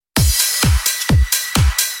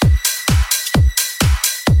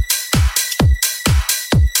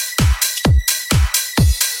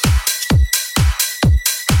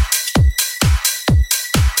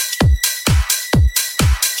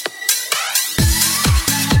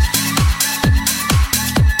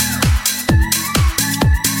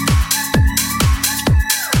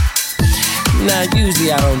Now,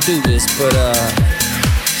 usually I don't do this, but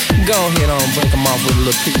go ahead on, break them off with a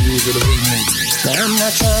little previews of the remix. Now I'm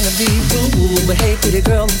not trying to be rude, but hey pretty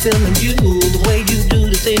girl, I'm feeling you. The way you do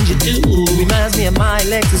the things you do reminds me of my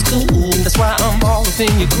Lexus cool. That's why I'm all up in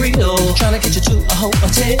your grill, trying to get you to a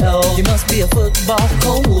hotel. You must be a football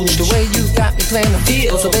coach, the way you got me playing the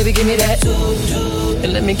field. So baby, give me that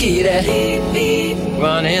and let me give you that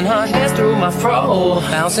running her hands through my fro,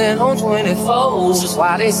 bouncing on 24s. That's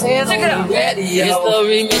why they say it's on the radio. It's the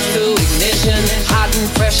remix to Ignition, hot and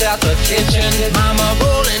fresh out the kitchen. Mama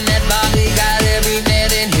rolling that body, got every man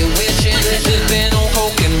in here wishing. Sipping on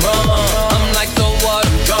coke and rum, I'm like, so what,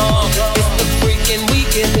 I'm drunk. It's the freaking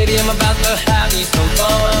weekend, baby, I'm about to have me some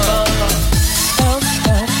fun. Bounce,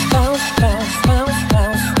 bounce, bounce, bounce, bounce,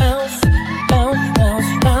 bounce, bounce, bounce, bounce,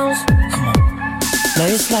 bounce. Come on. Now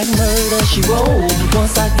it's like murder, she rolled.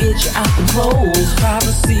 Once I get you out the clothes,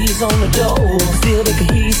 privacy's on the door. Still they can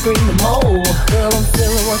hear you screaming more. Girl, I'm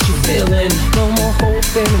feeling what you feeling. No more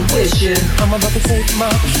hoping and wishing. I'm about to take my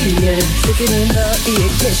key and stick it in the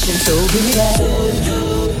ignition. So give me that,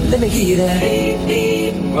 let me give you that.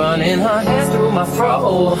 Running her hands through my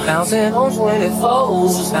fro, bouncing on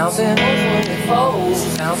 24s, bouncing on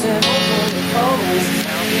 24s, bouncing on 24s.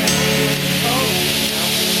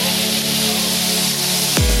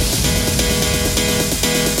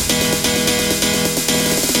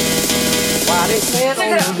 It's on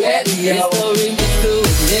the radio. It's the remix to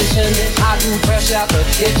Ignition, hot and fresh out the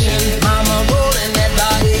kitchen. Mama rolling that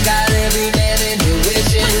body, got every man in here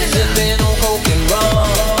wishing. Sipping on coke and rum,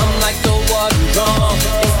 I'm like, so what, I'm drunk.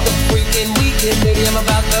 It's the freaking weekend, baby, I'm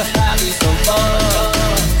about to have me some fun.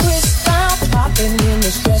 Crystal popping in the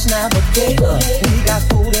Stretch Navigator. We got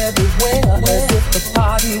food everywhere, as if the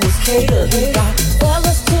party was catered. We got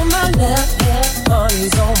fellas to my left,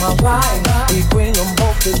 honey's on my right. We bring them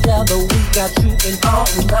both together, we got you in all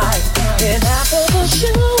night. And after the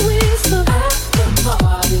show is the after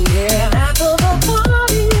party. Yeah, after the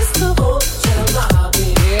party is the hotel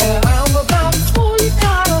lobby. Yeah, around about 4 you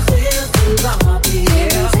gotta clear the lobby.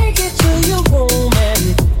 Yeah, take it to your room and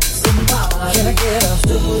somebody. Can I get a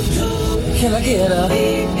can I get a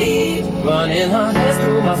running her hands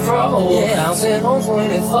through my fro, yeah, bouncing on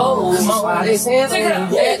 24s. My body's hands on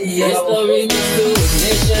the radio. It's the remix to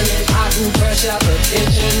Ignition, hot and fresh out the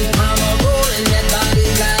kitchen. Mama rolling that body,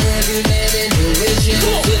 got every man in here wishing.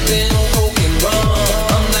 Sipping on coke and rum,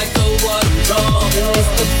 I'm like, so what, I'm drunk. It's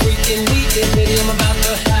the freaking weekend, baby, I'm about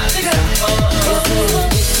to have some fun. It's the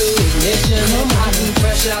remix to Ignition, hot and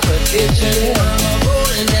fresh out the kitchen. Mama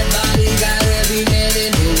rolling that body, got every man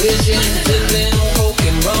in here wishing. Sipping on coke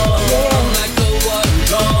and rum, I'm like, so what, I'm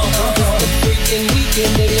drunk. It's the freaking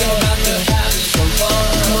weekend, baby, I'm about to have some fun.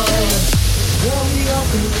 Girl, we all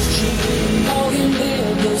in the street, all in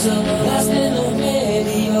windows up, blasting the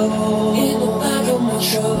radio. In the back of my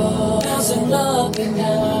truck, bouncing up and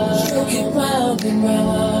down, stroking round and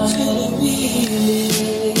round. To the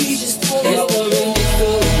beat, we just put it the remix to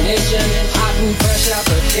Ignition, hot and fresh out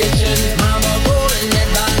the kitchen. Mama rolling that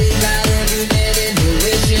body, got every man in here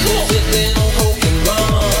wishing. Sipping on coke and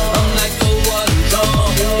rum, I'm like, so what, I'm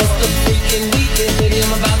drunk. It's the freaking weekend, baby,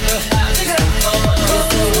 I'm about to have some fun. It's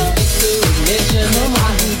the remix to Ignition,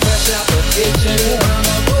 hot and fresh out the kitchen.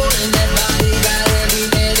 Mama rolling that body, got every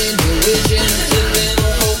man in here wishing. Sipping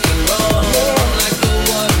on coke and rum, I'm like, so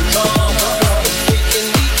what, I'm drunk. It's the freaking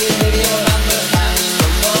weekend, baby, I'm about to have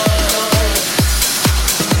some fun.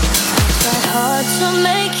 Tried hard to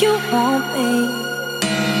make you want me,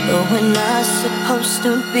 but we're not supposed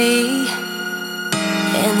to be.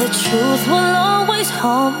 And the truth will always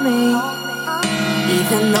haunt me,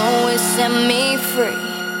 even though it set me free.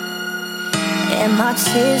 And my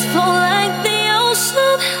tears flow like the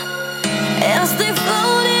ocean as they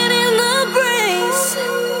floated in the breeze.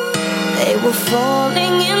 They were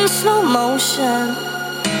falling in slow motion,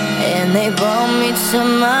 and they brought me to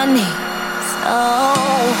my knees.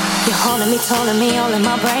 Oh, you're haunting me, taunting me all in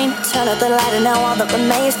my brain. Turn out the light and now all that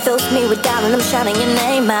remains fills me with doubt, and I'm shouting your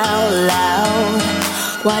name out loud.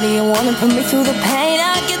 Why do you wanna put me through the pain?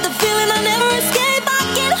 I get the feeling I never escape. I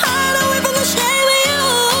can't hide away from the shame of you.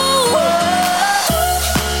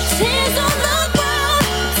 Tears on the ground,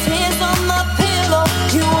 tears on the pillow.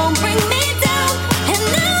 You won't bring me down, and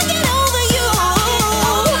I'll get over you.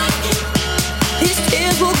 These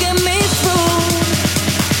tears will get me through,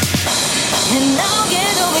 and I'll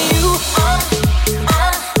get over you.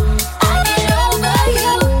 I'll get over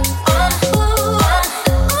you.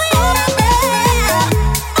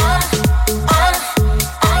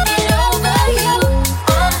 I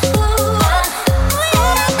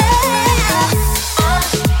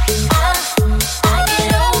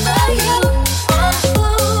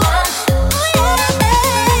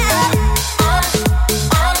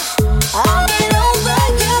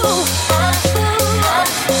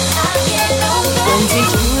did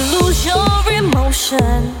you lose your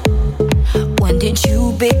emotion? When did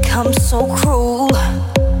you become so cruel?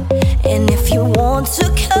 And if you want to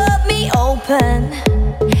cut me open,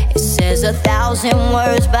 it says 1,000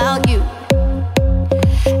 words about you.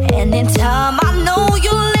 And in time I know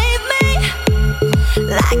you'll leave me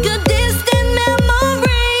like a distant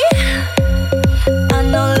memory. I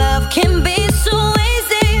know love can be so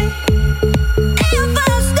easy if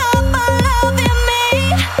I stop loving me.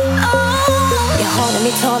 Oh, you're haunting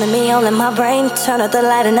me, taunting me, all in my brain. Turn out the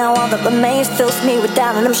light and now all that remains fills me with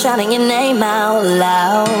doubt, and I'm shouting your name out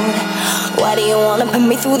loud. Why do you wanna put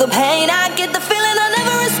me through the pain? I get the feeling I'll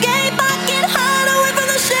never escape. I can't hide away from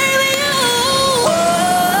the shame of you.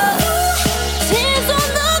 Tears on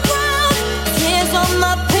the ground, tears on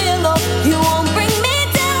my pillow. You won't bring me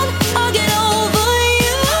down, I'll get over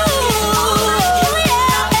you.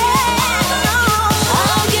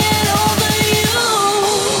 I'll get over you.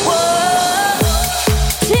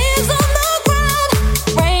 Tears on the ground,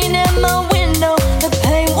 rain at my window. The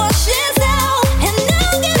pain washes out, and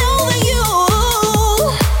I'll get over you.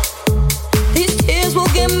 These tears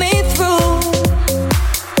will get me through,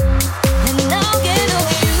 and I'll get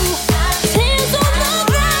over you. Tears on the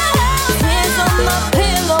ground, tears on my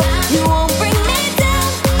pillow. You won't bring me down,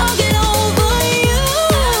 I'll get over you.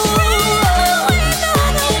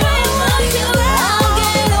 I'll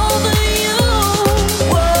get over you.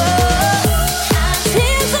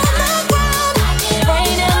 Tears on the ground,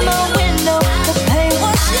 rain at my window. The pain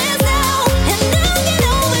washes out, and I'll get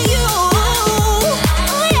over you.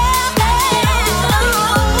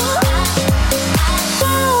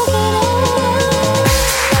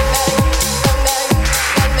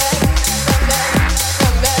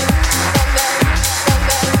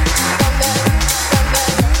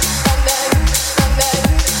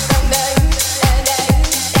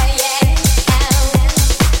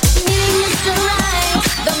 Mr. Right,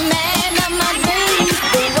 the man of my dreams,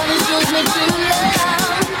 the one who shows me true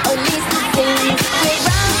love, at least it seems. With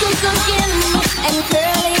brown so skin and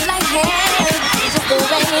curly black hair, just the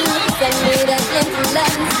way he looks at me, that gentle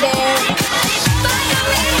love and stare.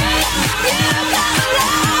 Finally, you come along,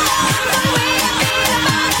 the way I feel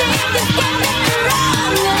about you just can't make me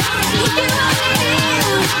wrong. If you only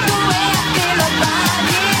knew the way I feel about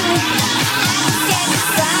you, get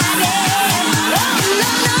excited. Oh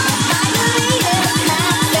no, no, finally it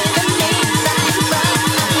happened to me right in front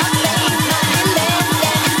of my face. Nothing less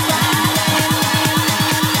than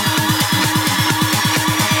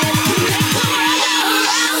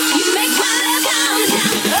you make my love come down.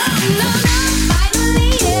 Oh no, no, finally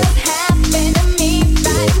it happened to me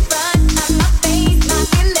right in front of my face. My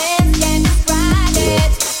feelings can't describe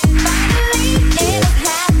it. Finally it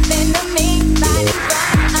happened to me right in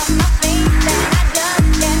front of my face, and I just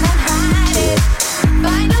cannot hide it.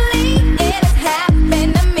 Finally it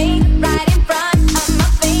happened to me right in front of my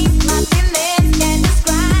face. My feelings can't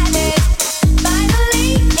describe it. Finally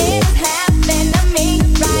it happened to me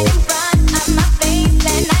right in front of my face,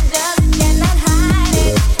 and I just cannot hide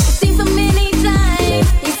it. It seems so many times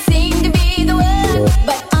you seem to be the one,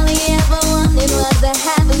 but all I ever wanted was to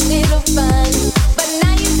have a little fun. But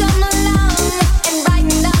now you come along and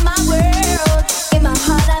brighten up my world. In my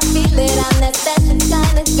heart I feel it, I'm that special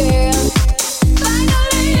kind of girl.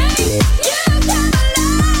 Finally, you come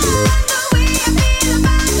along, the way I feel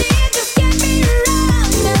about you just can't be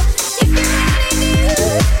wrong. If you only knew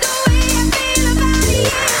the way I feel about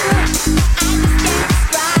you, I just can't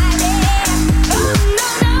describe it. Oh no,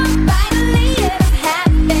 no, finally it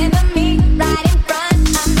happened to me right in front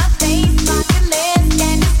of my face. My feelings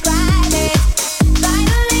can't describe it.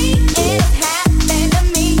 Finally it happened to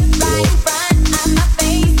me right in front of my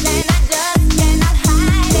face, and I just cannot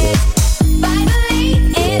hide it. Finally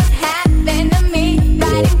it happened to me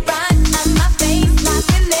right in front of my face. My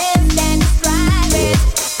feelings can't describe it.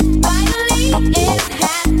 Finally it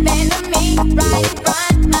happened to me right in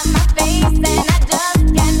front of my face, and I just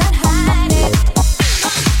cannot hide it.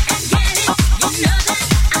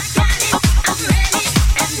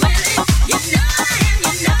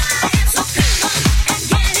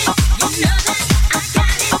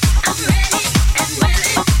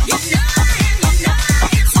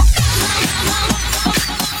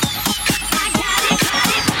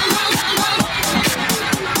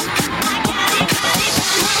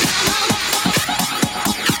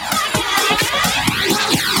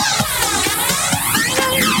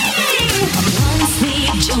 Once we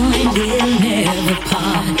join, we'll never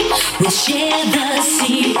part. We'll share the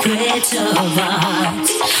secrets of our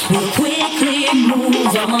hearts. We'll quickly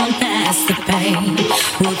move on past the pain.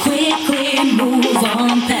 We'll quickly move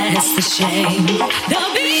on past the shame.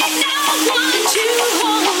 There'll be no one to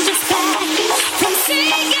hold us back from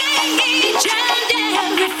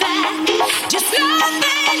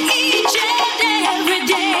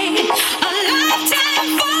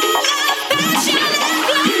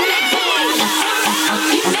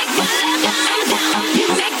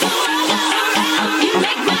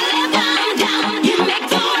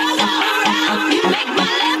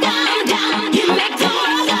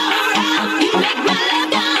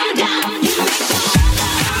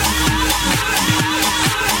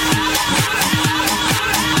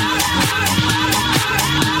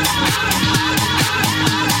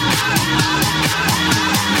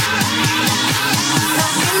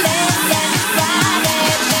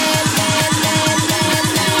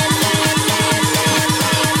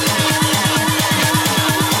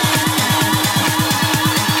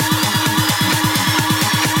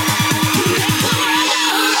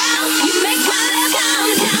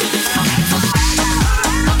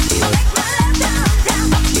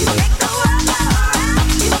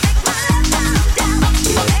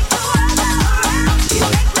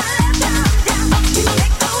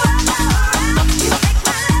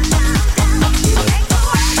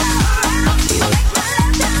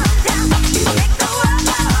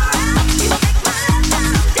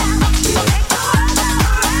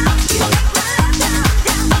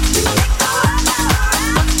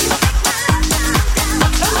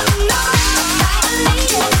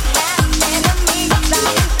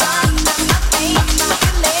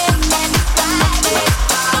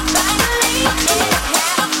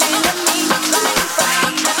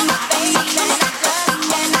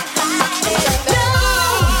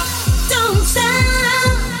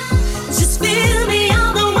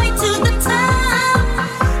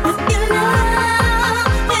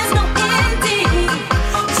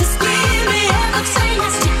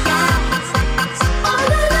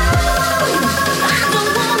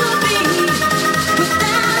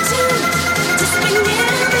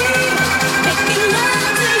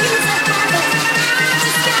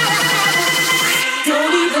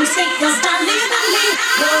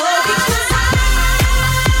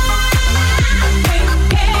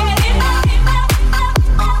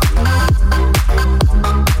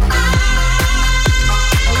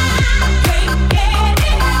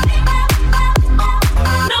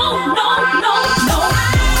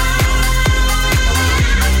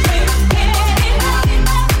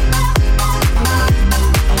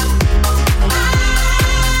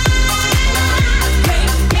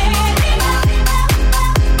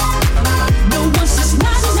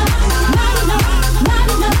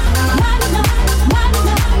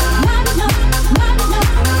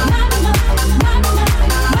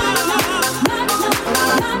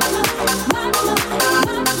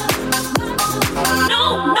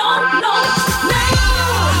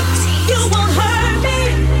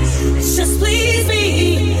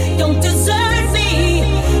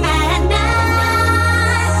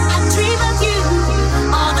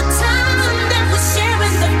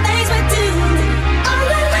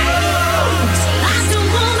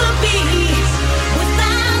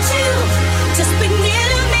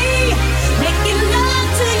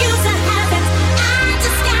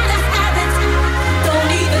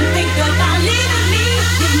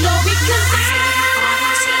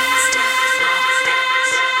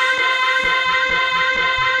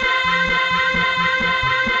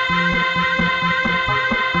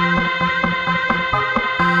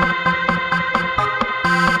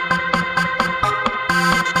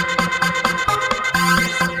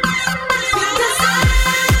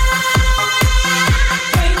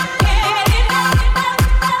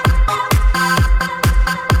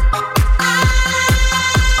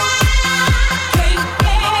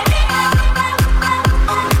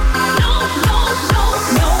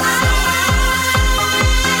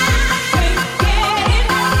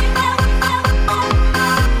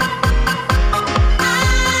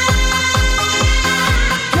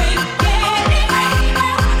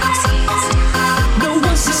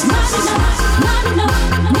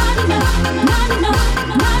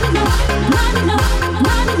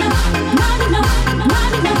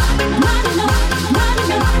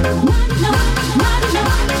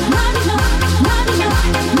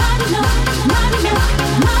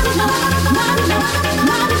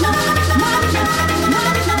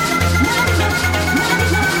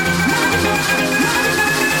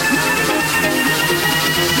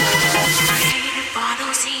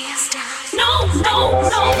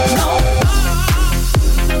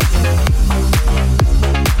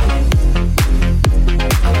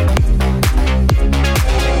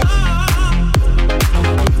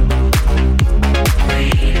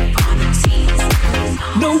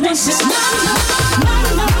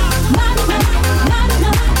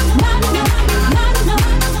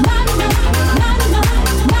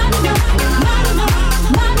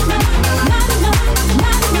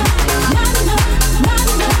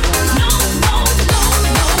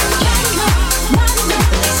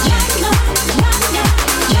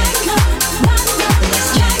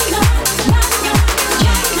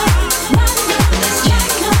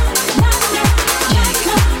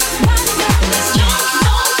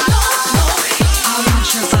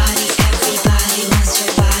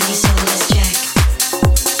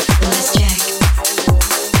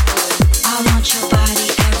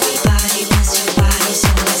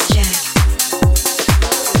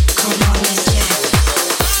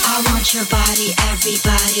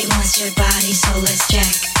wants your body, so let's check.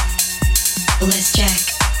 Let's check.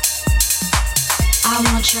 I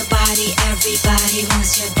want your body, everybody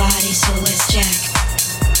wants your body, so let's check.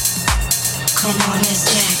 Come on, let's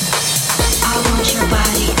check. I want your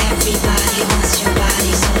body, everybody wants your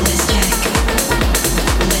body, so let's check.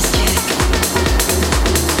 Let's check.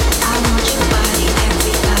 I want your body,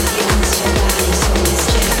 everybody wants your body, so let's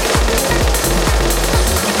check.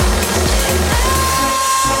 Come on, let's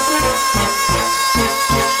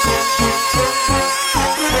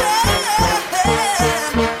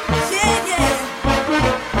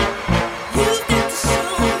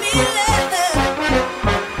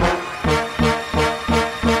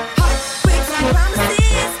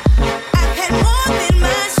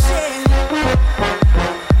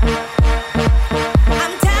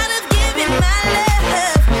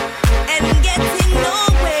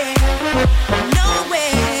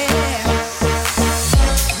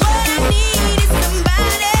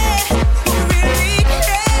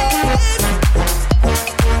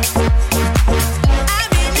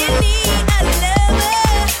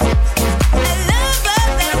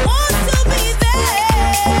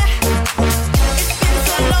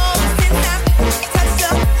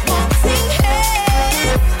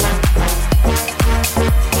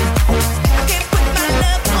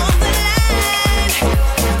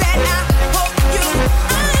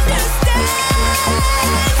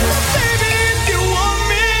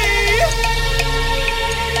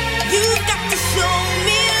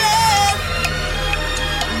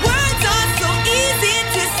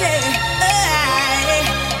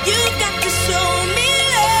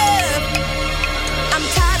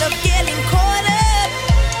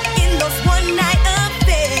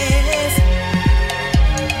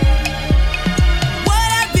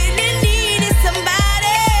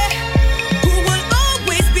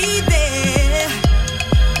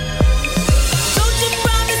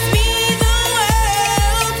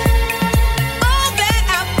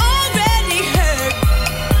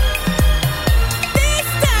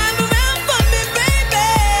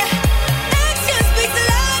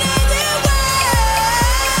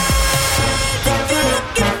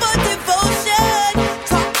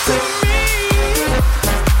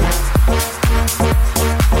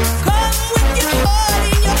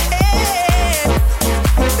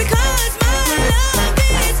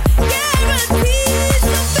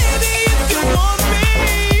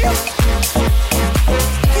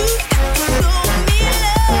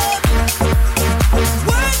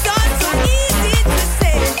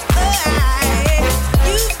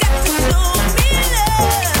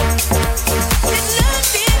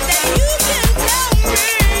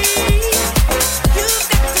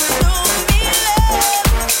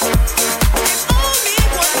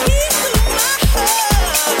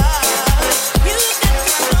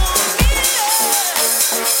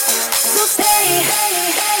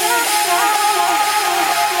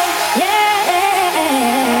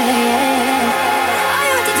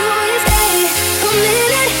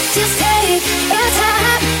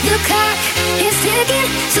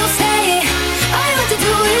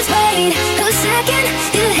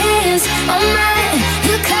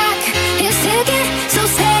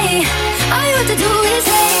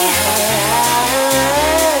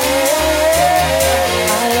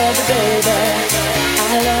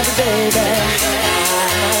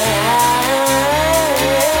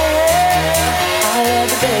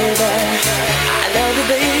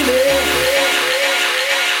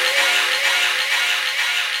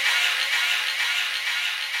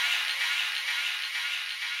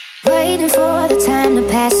waiting for the time to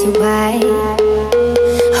pass you by.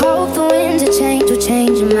 Hope the winds of change will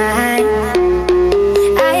change your mind.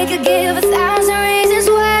 I could give 1,000 reasons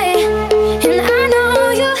why, and I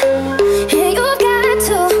know you, and you've got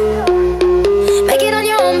to make it on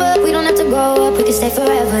your own, but we don't have to grow up, we can stay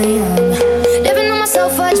forever young. Living on my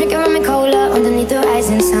sofa, drinking rum and cola underneath the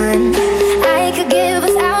rising sun. I could give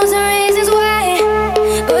 1,000 reasons why,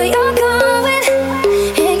 but you're going,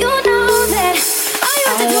 and you know that all you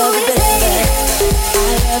have to do is say,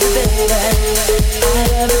 I love you, baby. I love you, baby. I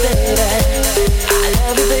love you, baby. I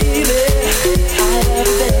love you, baby. I love you,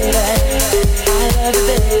 baby. I love you,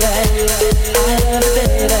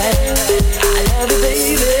 baby. I love you,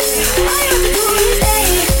 baby. All you have to do is say,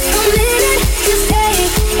 a minute, just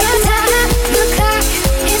take your time. The clock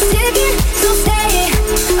is ticking, so stay.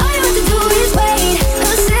 All you have to do is wait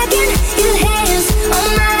a second. Your hands on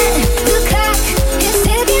mine. The clock is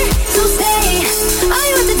ticking, so stay. All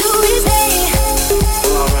you have to do is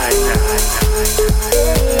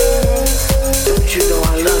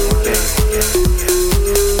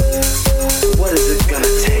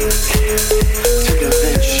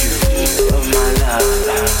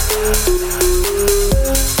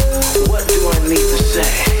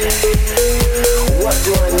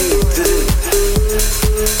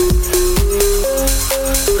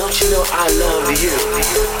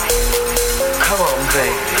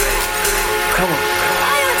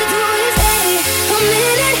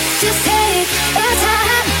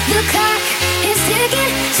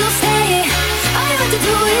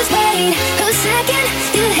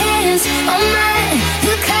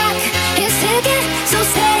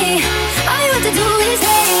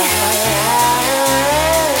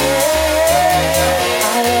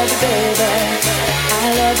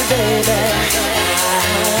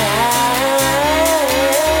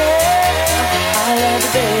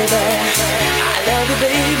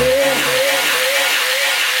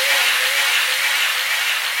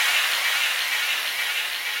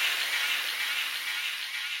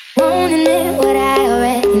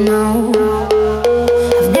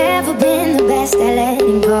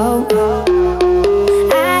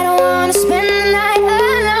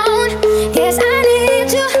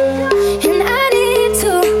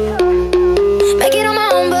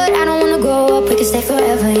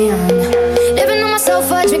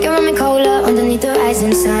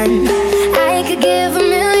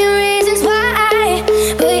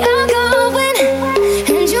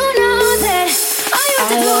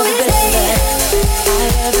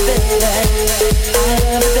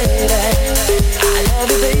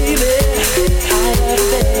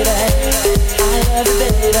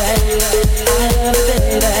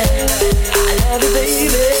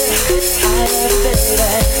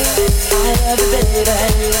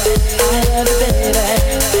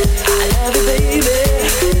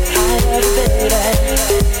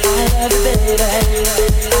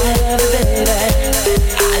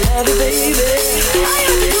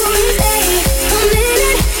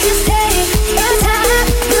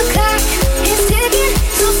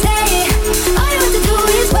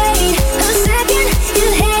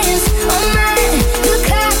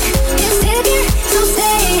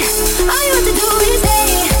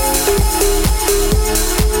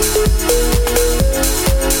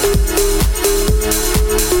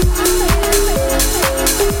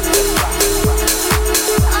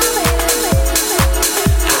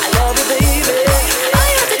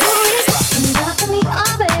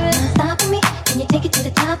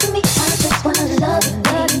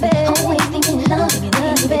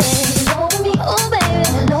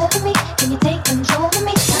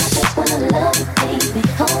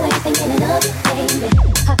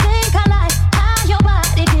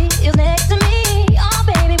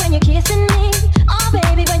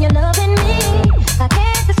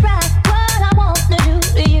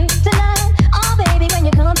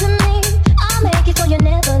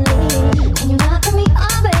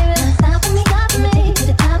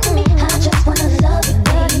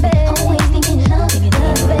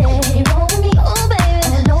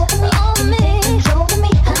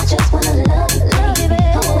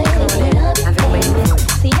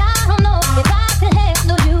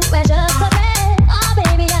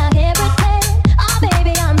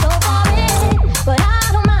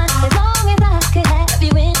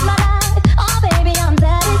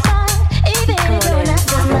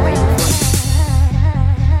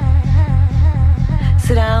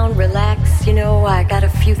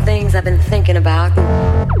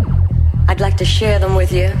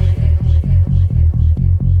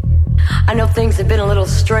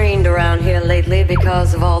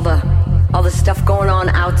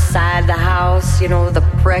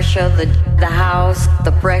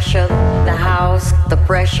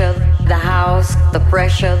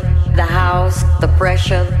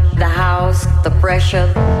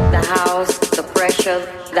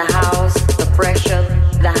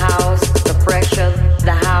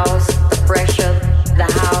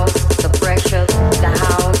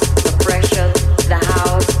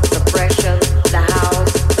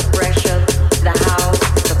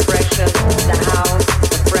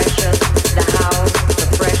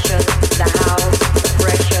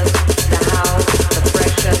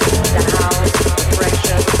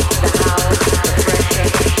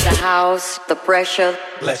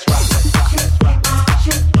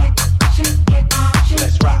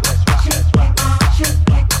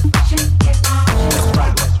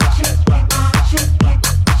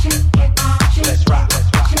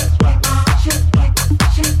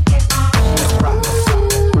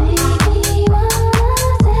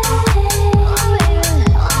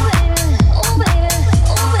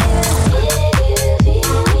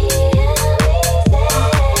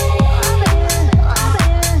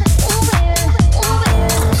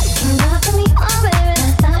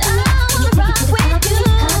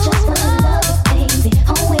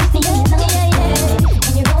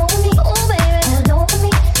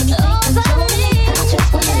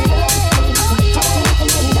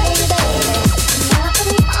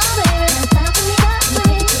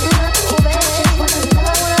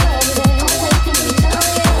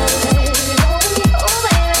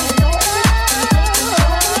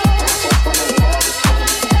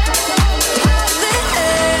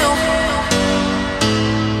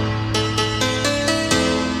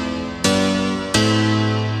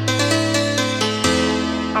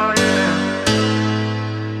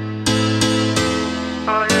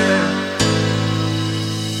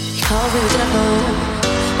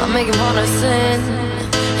make him wanna sin.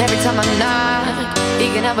 Every time I knock, he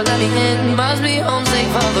can never let me in. Must be homesick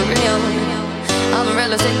for the real. I'm a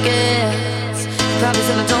realistic guess. Probably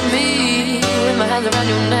still told me with my hands around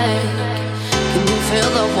your neck. Can you feel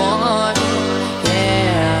the warmth?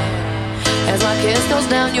 Yeah. As my kiss goes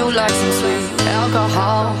down, you like some sweet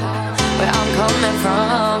alcohol. Where I'm coming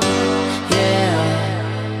from, yeah.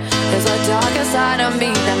 There's a darker side of me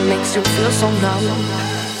that makes you feel so numb.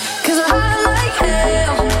 'Cause I like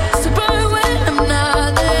hell, so burn when I'm not,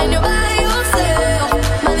 then you're by yourself.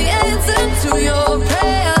 I'm the answer to your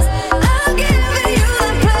prayers. I'll give you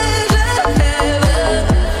the pleasure of heaven,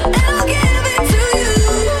 and I'll give it to you.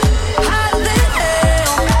 Hotter than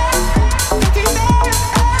hell,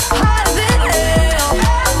 hotter than hell.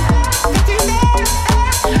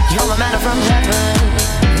 You're my manna from heaven,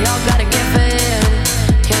 y'all gotta give it.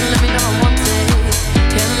 Can't let me know I'm wanted,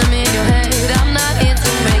 can't let me in your head. I'm not here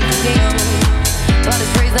to make you feel, but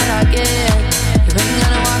it's praise that I get. You ain't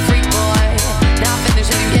gonna walk free, boy. Now finish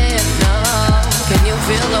it, yeah, no. Can you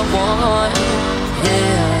feel the warmth?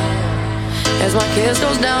 Yeah. As my kiss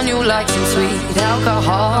goes down, you like some sweet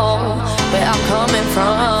alcohol. Where I'm coming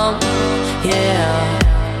from,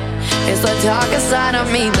 yeah. It's the darker side of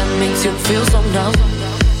me that makes you feel so numb.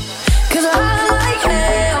 'Cause I like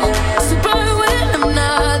hell, so burn when I'm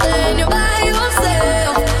not, then you're by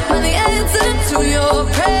yourself. I'm the answer to your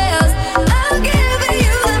prayers. I'll give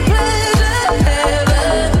you the pleasure of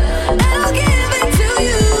heaven, and I'll give it to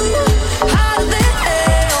you. Hotter than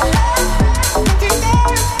hell,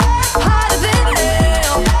 hotter than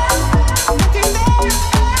hell.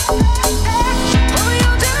 Oh,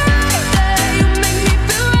 you're right there, you make me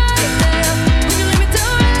feel right there. When you let me do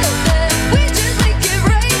right there, we just make it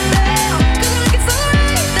right there. 'Cause I like it so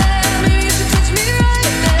right there. Maybe you should touch me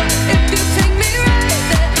right there. If you take me right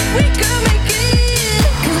there, we could make it.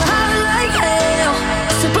 'Cause I like hell,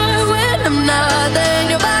 so burn when I'm not, then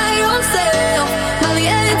you're by yourself. I'm the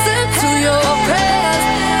answer to your prayers.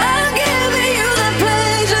 I'll give you the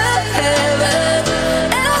pleasure of heaven,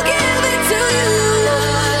 and I'll give it to you.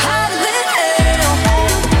 Hotter than hell,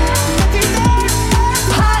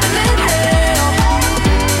 hotter than hell,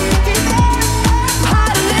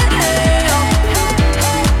 hotter than hell,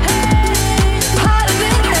 hotter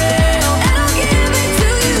than hell, and I'll give it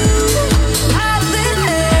to you. Hotter than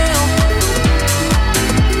hell.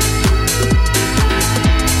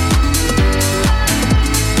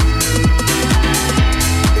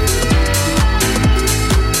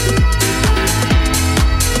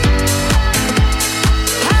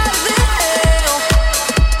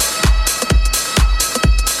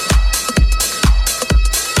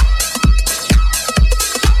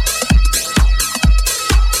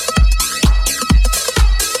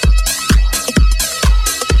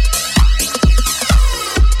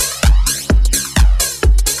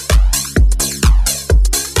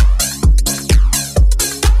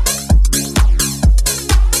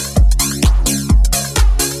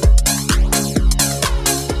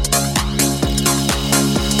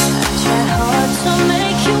 Try hard to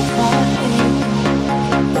make you want me,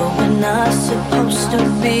 but we're not supposed to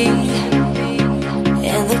be.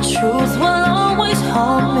 And the truth will always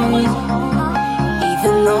haunt me,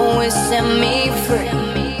 even though it set me free.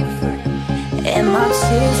 And my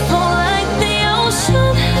tears fall like the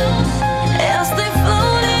ocean as they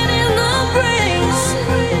floated in the breeze.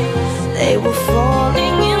 They were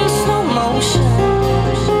falling in slow motion,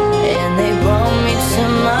 and they brought me to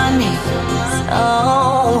my knees.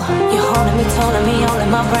 Oh, you're haunting me, taunting me, all in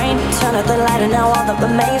my brain. Turn out the light and now all that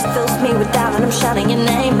remains fills me with doubt, and I'm shouting your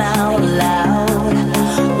name out loud.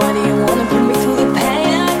 Why do you wanna put me through the pain?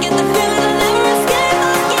 I get the feeling I never escape.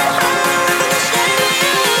 I get high from the shame of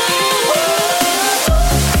you.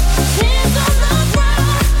 Tears on the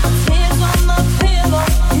ground, tears on the pillow.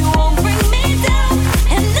 You won't bring me down,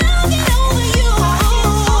 and I'll get over you.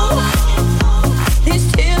 These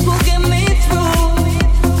tears will get me through,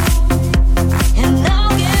 and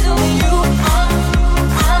I'll get over you.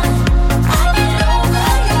 I get over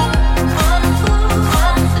you.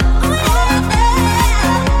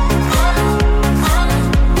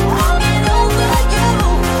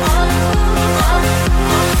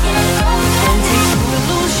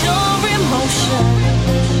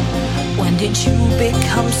 did you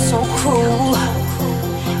become so cruel?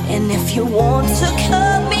 And if you want to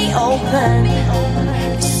cut me open,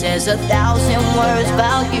 it says 1,000 words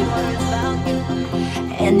about you.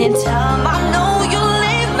 And in time I know you'll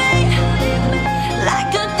leave me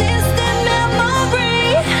like a distant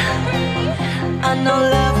memory. I know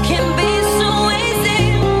love can be so easy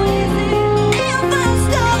if I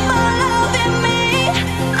stop my loving me.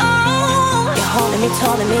 Oh, you're holding me,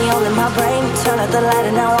 taunting me, all in my brain. Turn out the light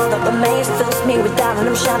and now all that remains fills me with doubt, and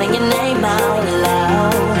I'm shouting your name out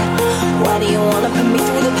loud. Why do you wanna put me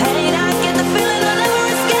through the pain? I get the feeling I'll never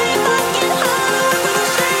escape. I get high with the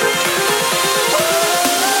shame.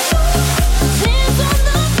 Tears on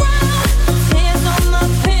the ground, tears on my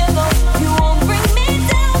pillow. You won't bring me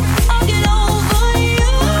down. I'll get over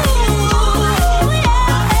you.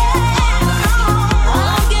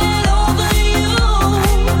 I'll get over you.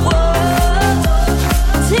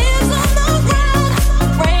 Tears on the ground,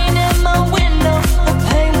 rain in my window. The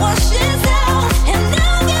pain washes out, and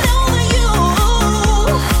I'll get over you.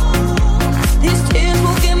 These tears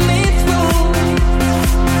will get me through.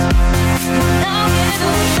 I'll get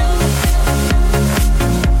over you.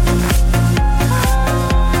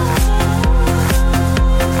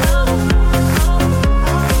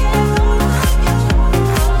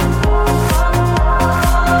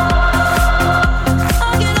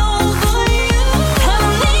 I'll get over you. I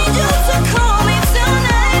don't need you to call me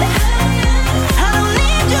tonight. I don't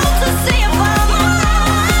need you to see if I'm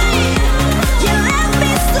alright. You left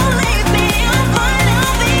me, so leave me. I'm fine,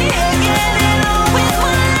 I'll be here getting on with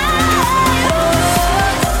my life.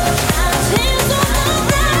 Tears on the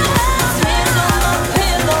ground, tears on my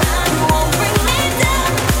pillow. You won't bring me down.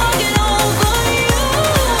 I'll get over you.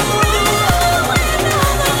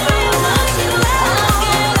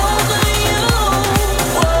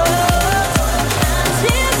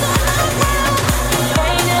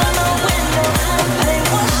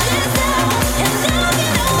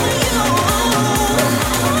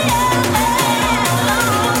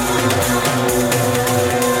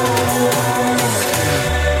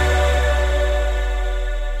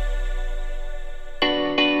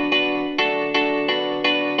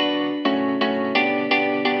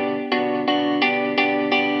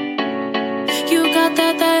 You got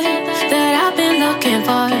that thing that I've been looking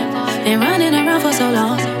for. Been running around for so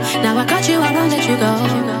long. Now I got you, I won't let you go.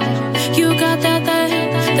 You got that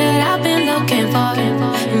thing that I've been looking for.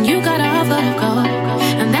 And you got a heart full of gold.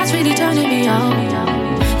 And that's really turning me on.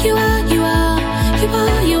 You are, you are, you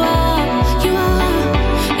are, you are, you are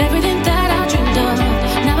everything that I dreamed of.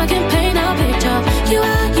 Now I can paint a picture. You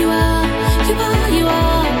are, you are, you are, you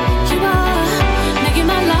are, you are making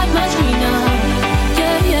my life much greener.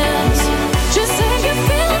 Yeah, yes. Just say you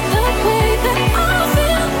feel the way that I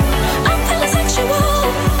feel. I'm feeling sexual.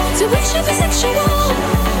 So we should be sexual.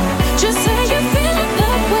 Just say you feel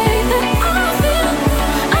the way that I feel.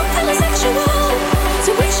 I'm feeling sexual. So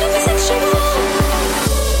we should be sexual.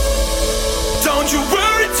 Don't you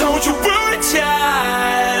worry,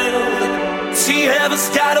 child. See, heaven's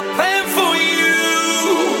got a plan for you.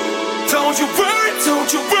 Don't you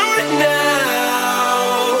worry now.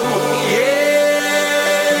 Yeah.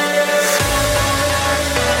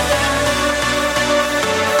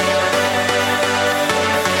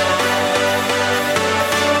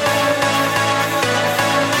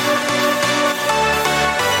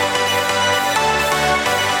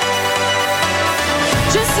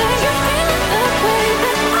 Just say you feel the way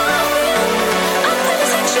that I feel. I'm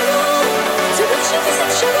feeling sexual. So we should be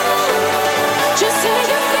sexual. Just say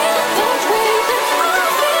you feel the way that I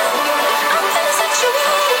feel. I'm feeling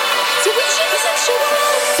sexual. So we should be sexual.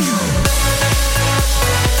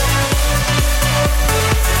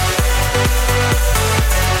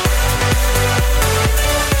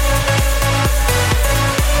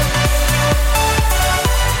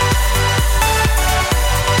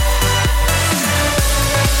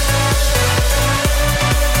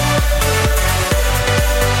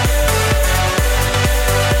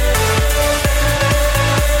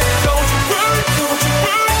 Don't you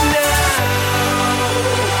worry now.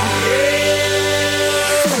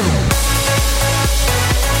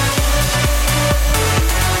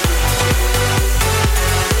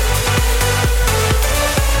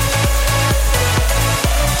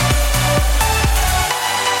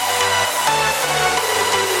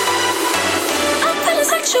 I'm feeling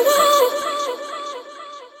sexual.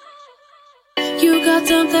 You got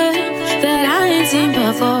something that I ain't seen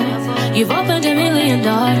before. You've opened a million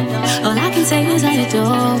doors. All I can say is I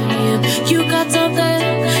adore you. You got something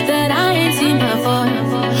that I ain't seen before.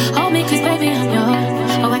 Hold me, 'cause baby I'm yours.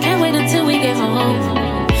 Oh, I can't wait until we get home.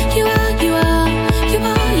 You are, you are, you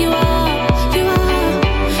are, you are, you are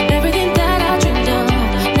everything that I dreamed of.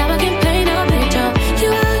 Now I can paint a picture. You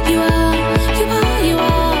are, you are, you are, you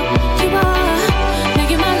are, you are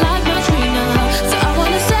making my life much greener. So I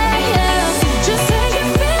wanna say yeah. Just say you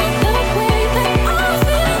feel the way that I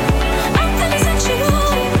feel. I'm feeling sexual.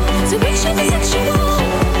 So we should be sexual.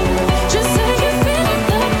 Just say you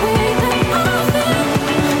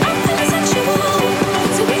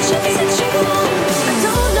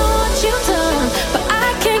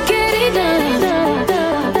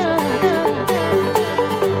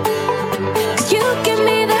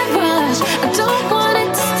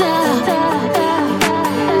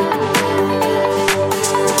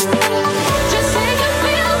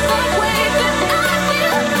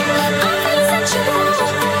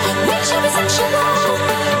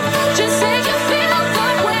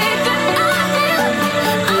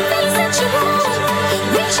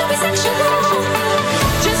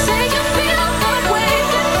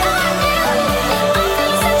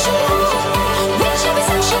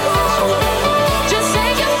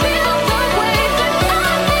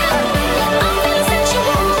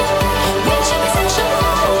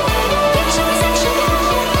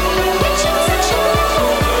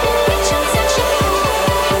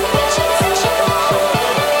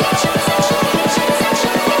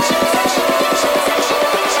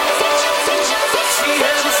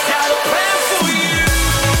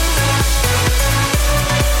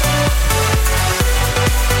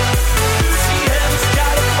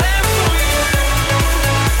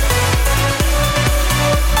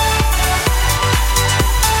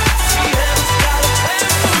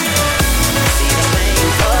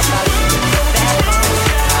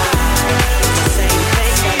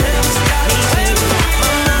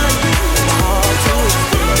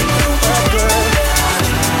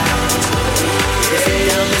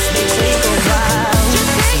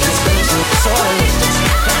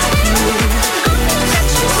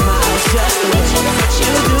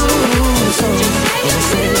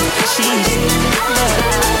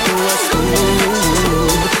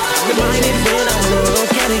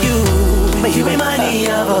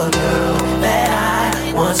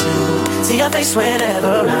face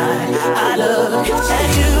whenever I look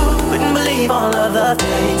at you. Wouldn't believe all of the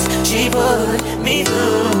things she put me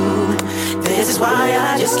through. This is why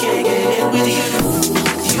I just can't get with you.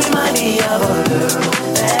 You remind me of a girl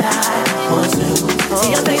that I once knew.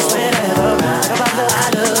 See your face whenever I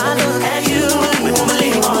look at you. Wouldn't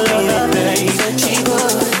believe all of the things she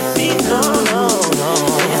put me through.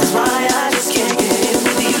 This is why I just can't get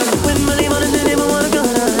with you. Wouldn't believe all of the things I wanna go.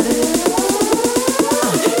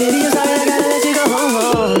 Baby, I'm sorry, I gotta let you go.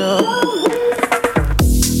 No.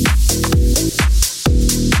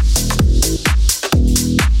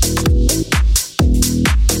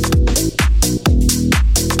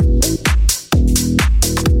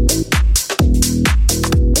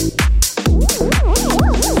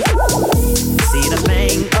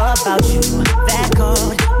 About you that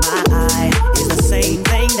caught my eye is the same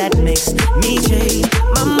thing that makes me change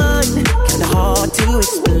my mind. Kinda hard to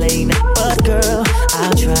explain, but girl,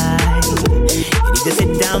 I'll try. You need to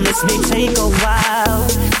sit down, this may take a while.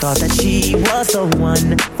 Thought that she was the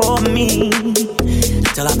one for me,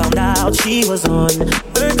 till I found out she was on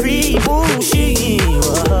her creep. Ooh, she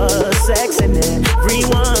was sexing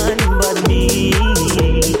everyone but me.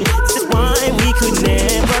 This is why we could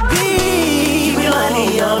never be.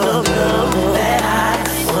 Of a girl that I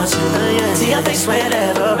once knew. See your face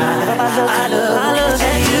whenever I look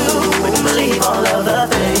at you. Wouldn't believe all of the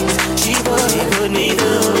things she put me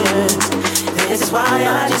through. This is why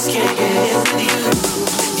I just can't get with you.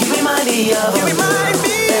 You remind me of a girl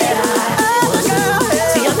that I once knew.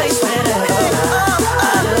 See your face whenever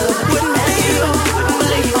I look at you. Wouldn't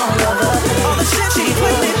believe all of the shit she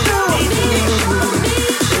put me through.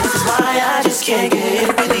 This is why I just can't get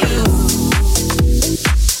with you.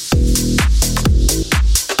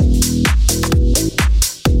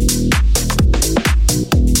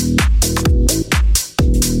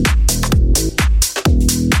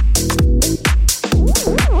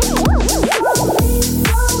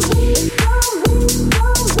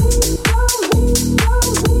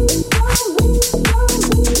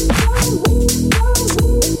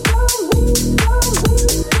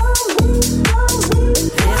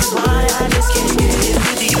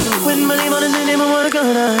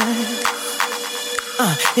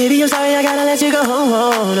 Baby, I'm sorry, I gotta let you go.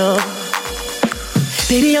 Oh, no.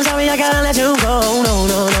 Baby, I'm sorry, I gotta let you go. No,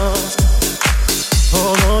 no, no.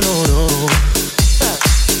 Oh, no, no, no.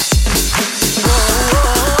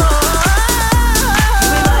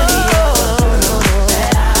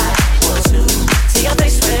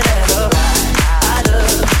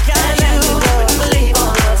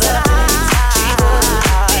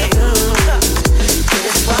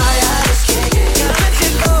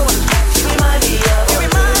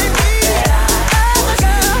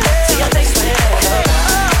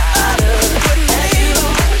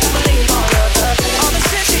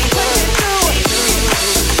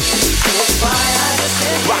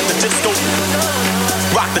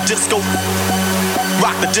 Disco,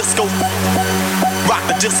 rock the disco, rock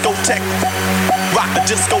the discotheque, rock the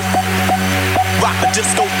disco, rock the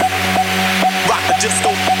disco, rock the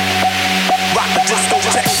disco, rock the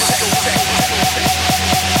discotheque.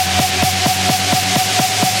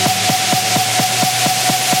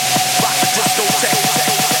 Rock the discotheque.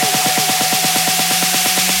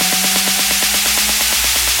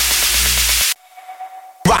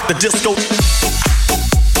 Rock the disco.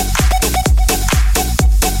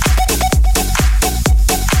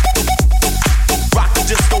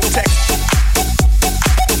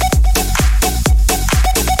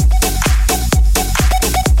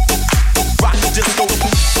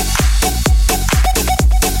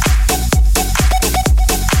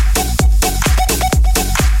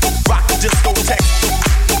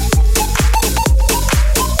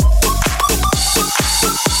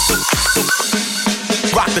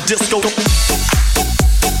 Disco.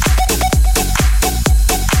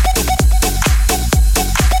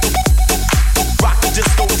 Rock the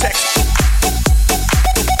discotheque.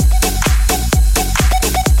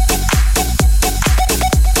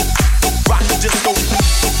 Rock the disco.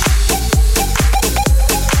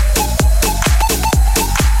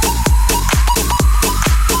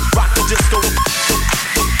 Rock the disco.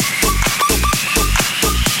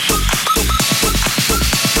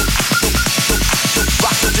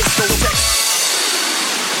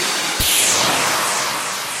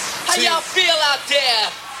 How y'all feel out there?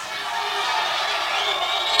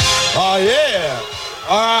 Oh yeah.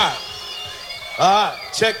 All right,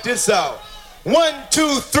 check this out. 1,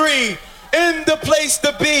 2, 3, in the place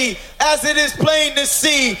to be, as it is plain to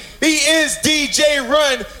see. He is DJ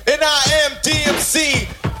Run, and I am DMC.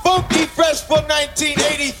 Funky Fresh from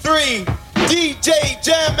 1983. DJ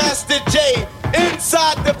Jam Master J.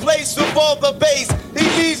 inside the place with all the bass. He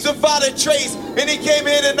leaves without a trace, and he came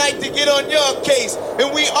here tonight to get on your case.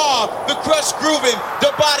 And we are the crush grooving,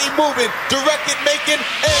 the body moving, the record making,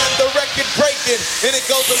 and the record breaking. And it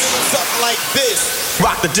goes a little something like this.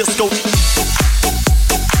 Rock the disco.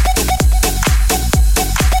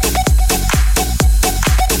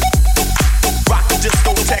 Rock the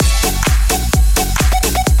discotheque.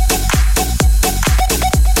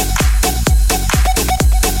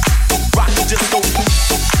 Rock the disco.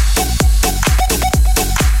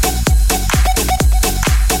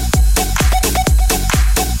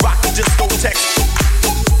 Rock the discotheque.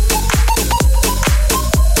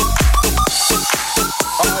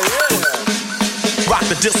 Oh yeah. Rock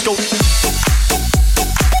the disco.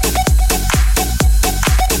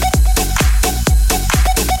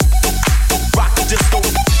 Rock the disco.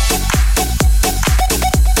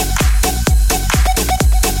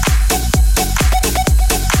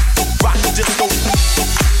 Rock the disco.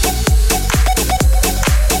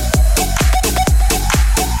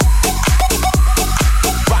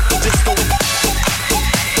 Rock the disco.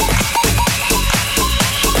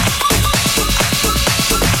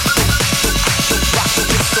 Rock the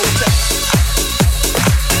discotheque.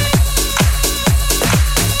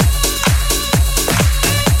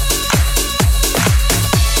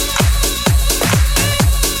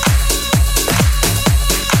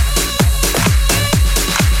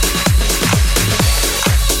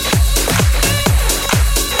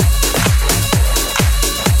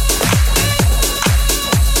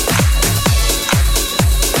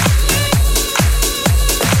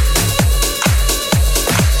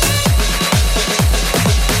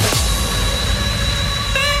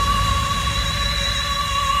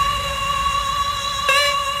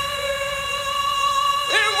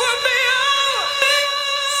 It would be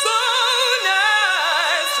so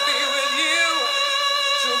nice to be with you,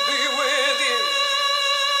 to be with you.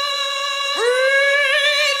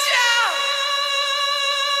 Reach out.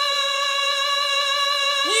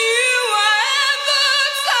 You are at the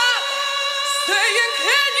top. Saying,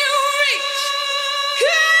 can you reach?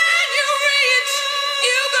 Can you reach?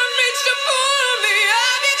 You can reach to pull me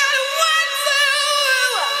up. You gotta want to.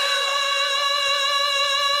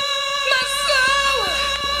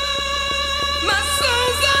 My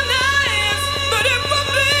soul's so nice, but it will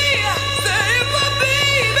be, say it will be,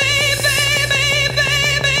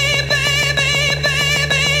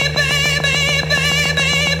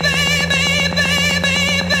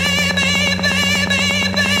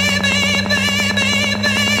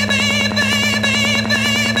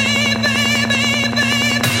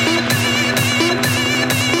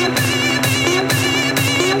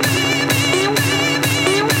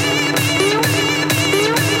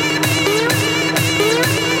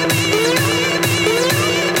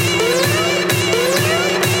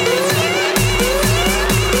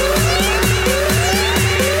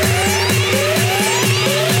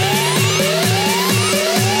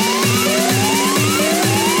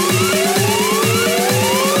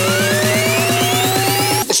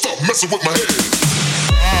 Stop messing with my head.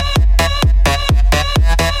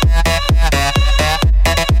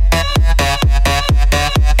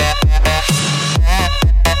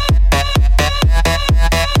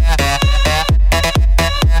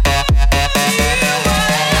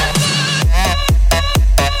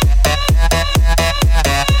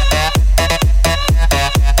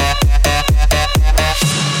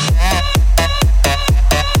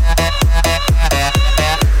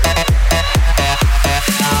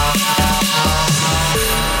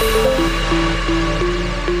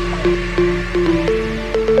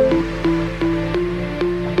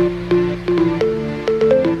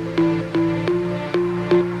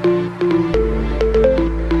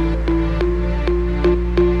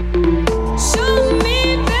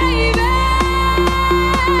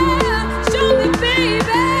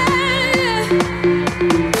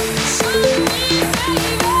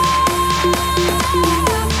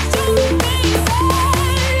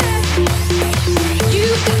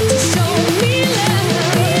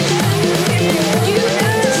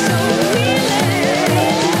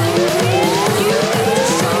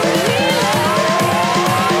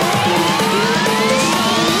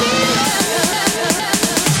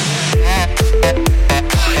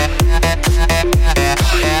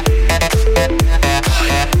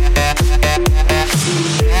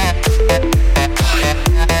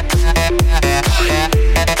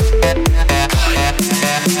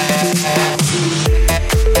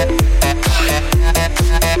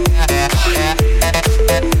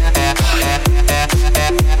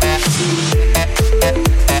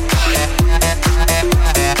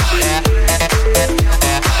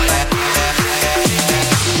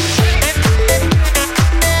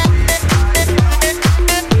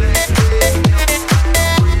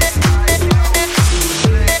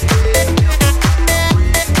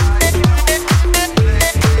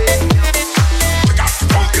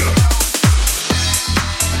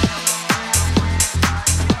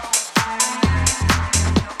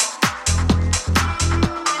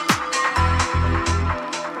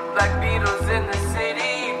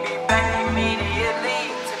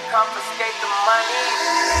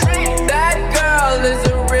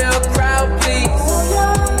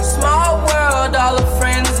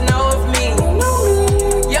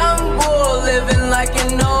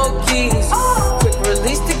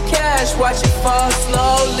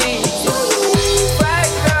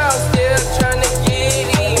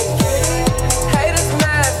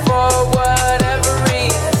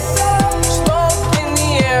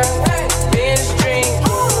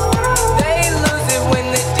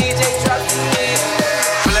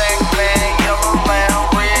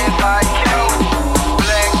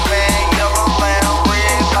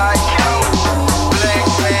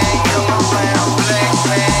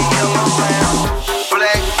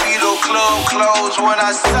 close when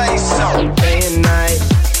I say so. Day and night,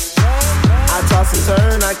 I toss and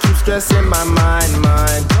turn, I keep stressing my mind.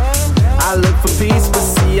 I look for peace, but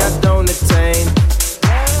see I don't attain.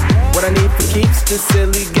 What I need for keeps this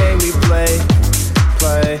silly game we play.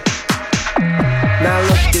 Now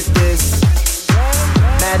look at this.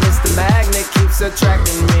 Madness, the magnet keeps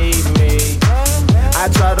attracting me. I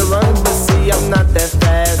try to run, but see I'm not that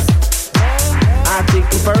fast. I think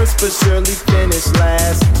I'm first, but surely finish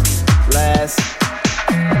last.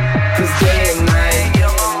 Cause day and night,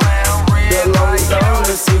 the lonely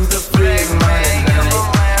stoner seems to free my night.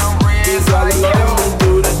 He's all alone and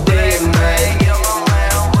through the day and night.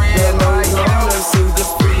 The lonely stoner seems to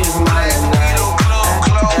free my night.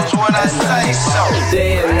 Close when I say so.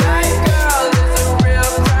 Day and night.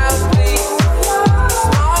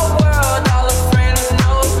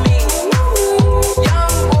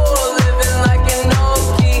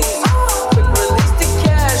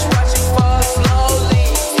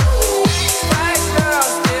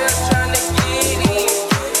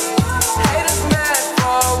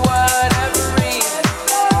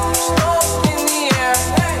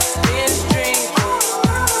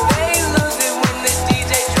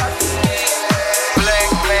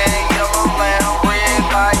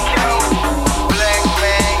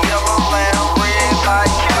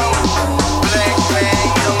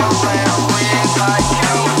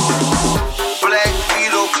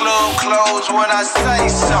 When I say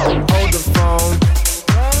so. Hold the phone.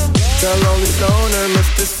 The lonely stoner,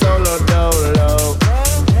 Mr. Solo Dolo.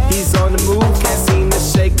 He's on the move, can't seem to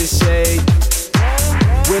shake the shade.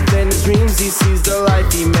 Within his dreams, he sees the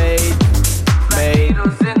life he made.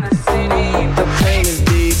 The pain is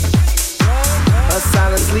deep. A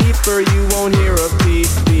silent sleeper, you won't hear a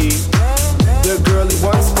beat. The girl he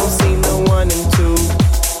once won't see no one in two.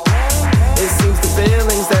 It seems the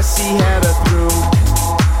feelings that she had her through.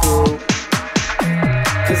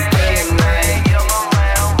 Cause day and night,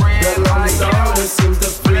 the lonely stoner seems to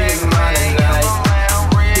free his mind at night.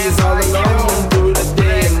 He's all alone and through the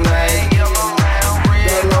day and night.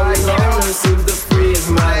 The lonely stoner seems to free his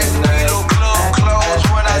mind at night. Close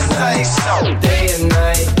when I say so. Day and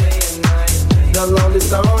night, the lonely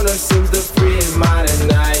stoner seems to free his mind at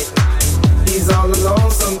night. He's all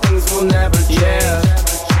alone, some things will never change.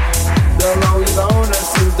 The lonely stoner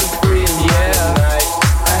seems to free his mind at night.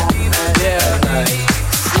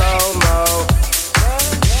 Slow-mo,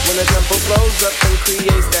 when the tempo flows up and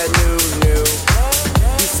creates that new.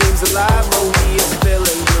 He seems alive, but he is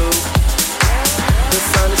feeling blue. The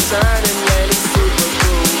sun is shining, man, he's super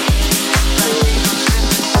cool.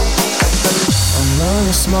 I'm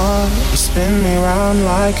running smart, you spin me round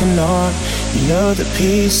like a knot. You know the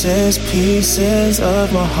pieces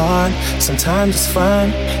of my heart. Sometimes it's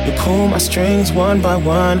fun, you pull my strings one by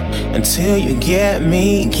one until you get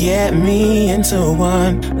me into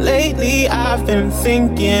one. Lately I've been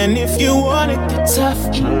thinking, if you wanna get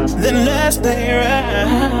tough, then let's play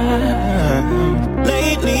around.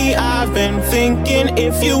 Lately I've been thinking,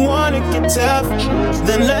 if you wanna get tough,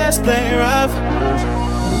 then let's play rough.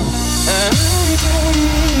 I don't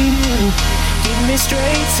need you, give me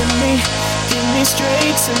straight to me. Give me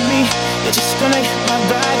straight to me. You're just gonna hit my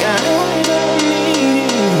back. I don't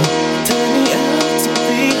need you. Tell me how to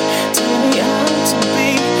be. Tell me how to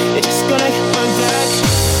be. You're just gonna hit my back.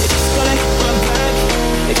 You're just gonna hit my back.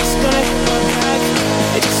 You're just gonna hit my back.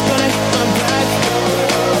 You're just gonna hit my back.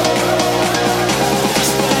 You're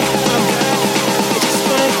just gonna hit my back. You're just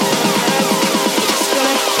gonna hit my back. You're just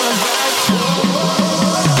gonna hit my back.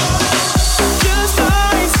 Just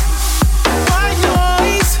noise, white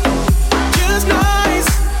noise. Just noise,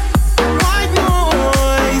 white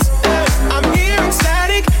noise. I'm hearing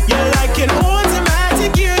static. You're like an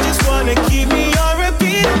automatic. You just wanna keep me on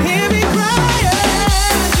repeat and hear me cry.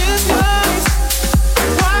 Just noise,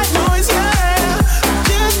 white noise. Yeah,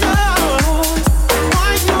 just noise,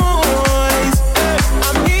 white noise.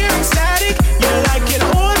 I'm hearing static. You're like an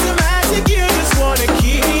automatic. You just wanna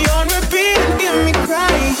keep me on repeat and hear me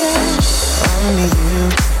cry. Only you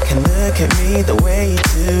can look at me the way you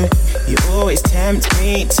do. You always tempt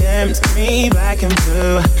me black and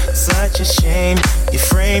blue. Such a shame, you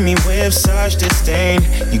frame me with such disdain.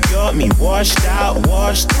 You got me washed out,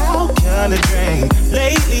 color drain.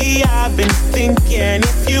 Lately I've been thinking,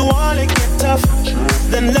 if you wanna get tough,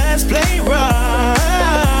 then let's play rough.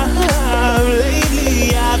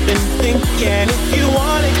 Lately I've been thinking, if you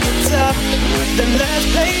wanna get tough, then let's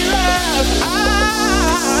play rough.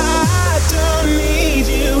 I don't need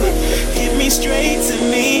you, give me straight to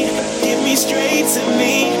me. Give me straight to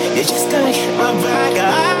me. You're just gonna hit my back.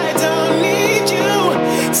 I don't need you.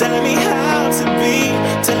 Tell me how to be.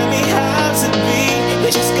 Tell me how to be.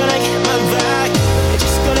 You're just gonna hit my back.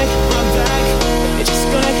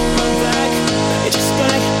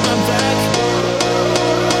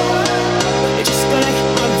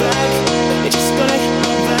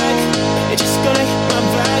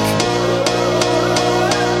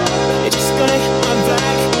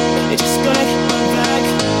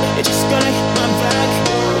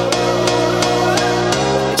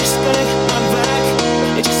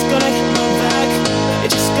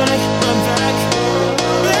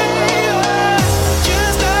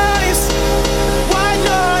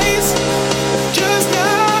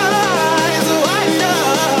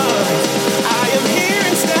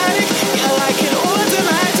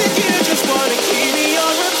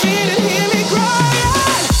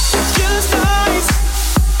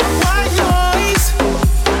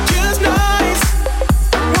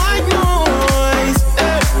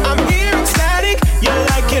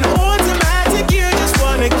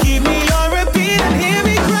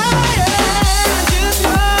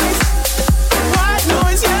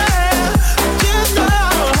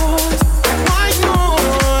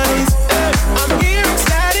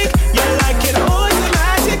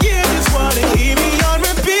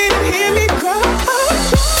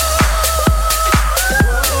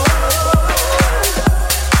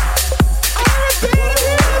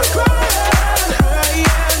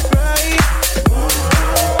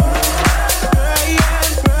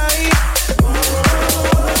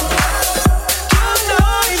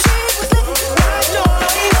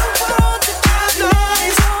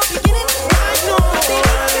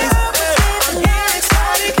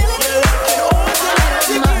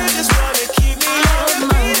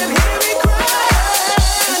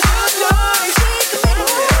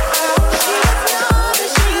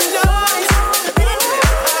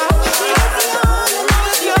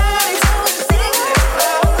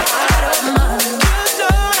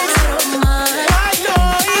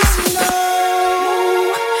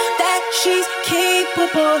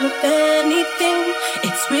 anything.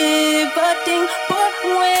 It's riveting, but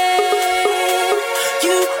when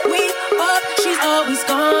you wake up, she's always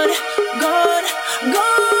gone, gone,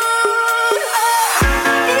 gone.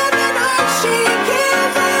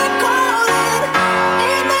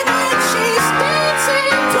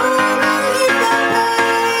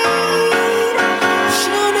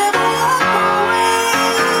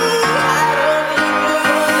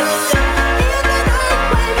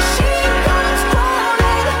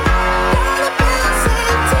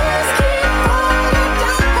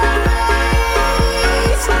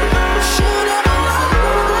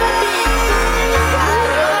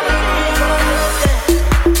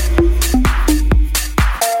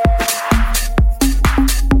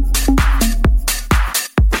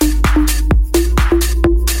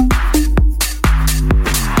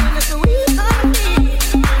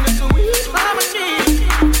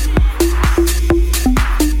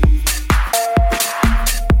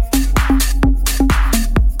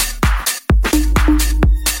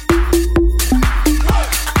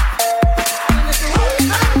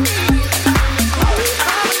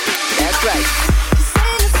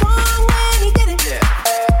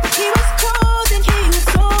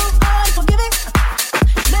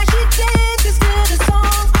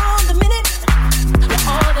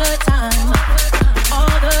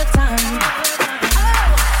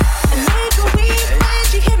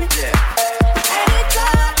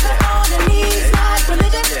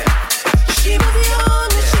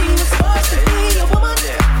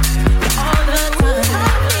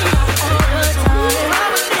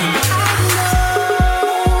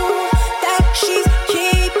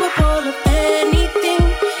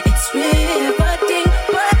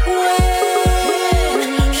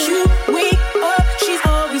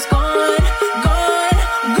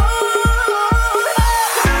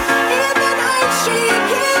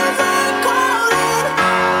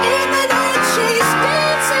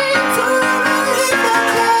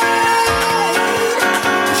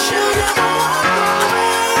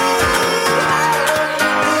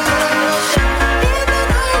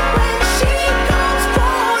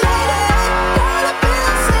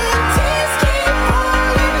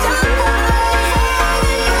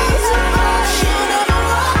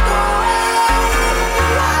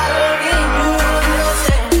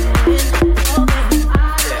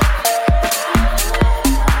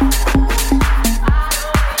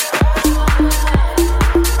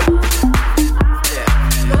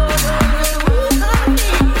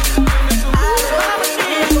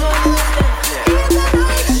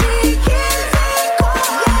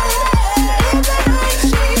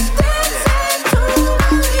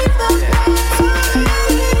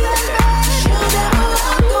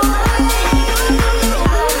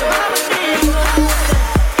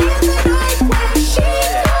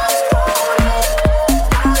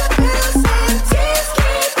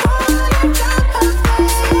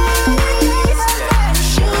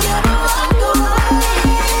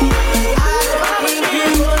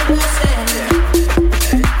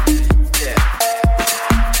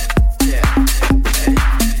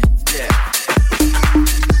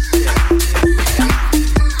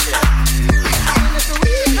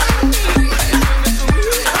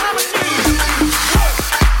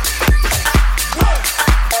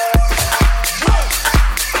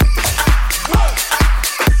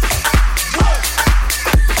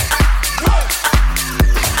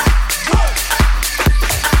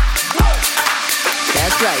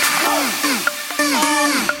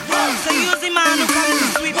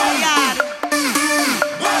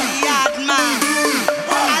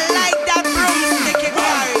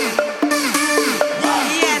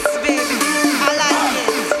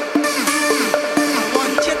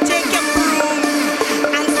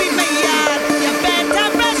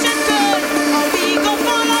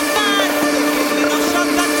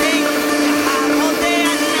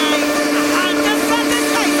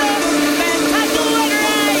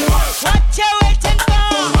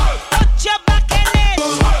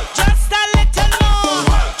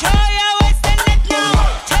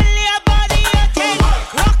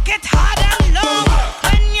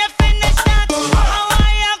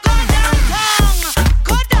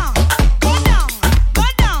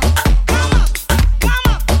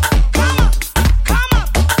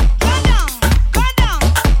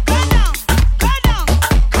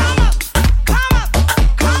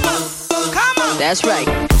 That's right.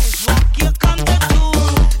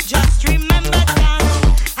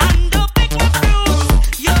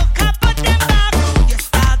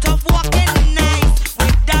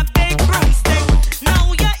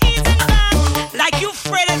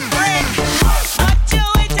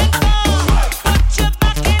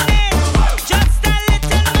 Just a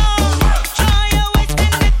little more.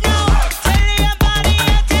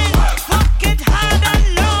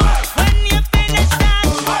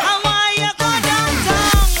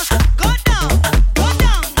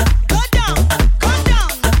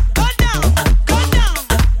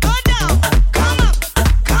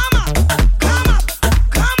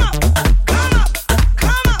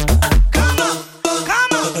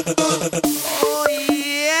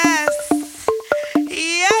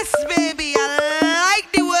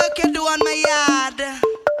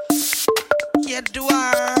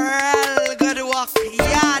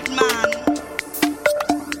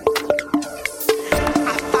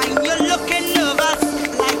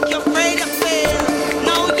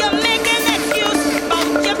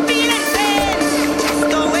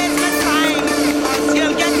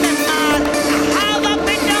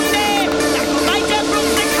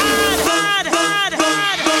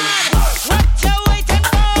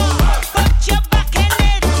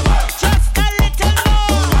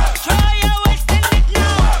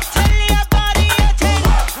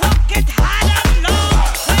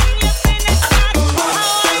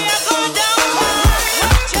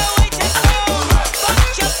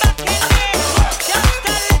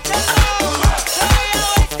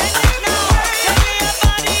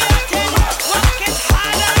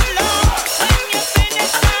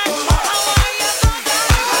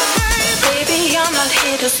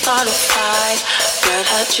 start a fight, but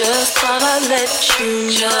I just thought I'd let you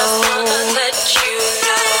know.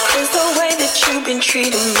 Cause the way that you've been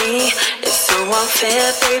treating me is so unfair,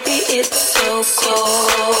 baby, it's so cold.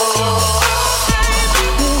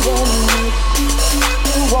 You want me,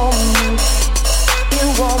 you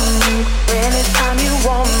want me, anytime you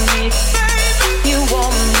want me. You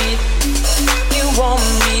want me, you want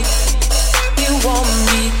me, you want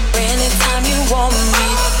me, anytime you want me.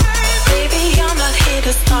 Baby, I'm not here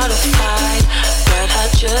to start a fight, but I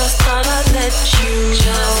just thought I'd let you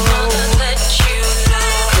know.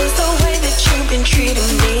 Cause the way that you've been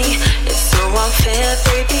treating me is so unfair,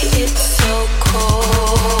 baby, it's so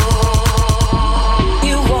cold.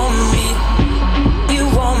 You want me, you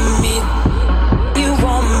want me, you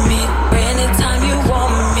want me, anytime you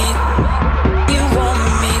want me. You want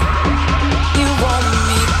me, you want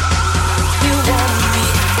me, you want me.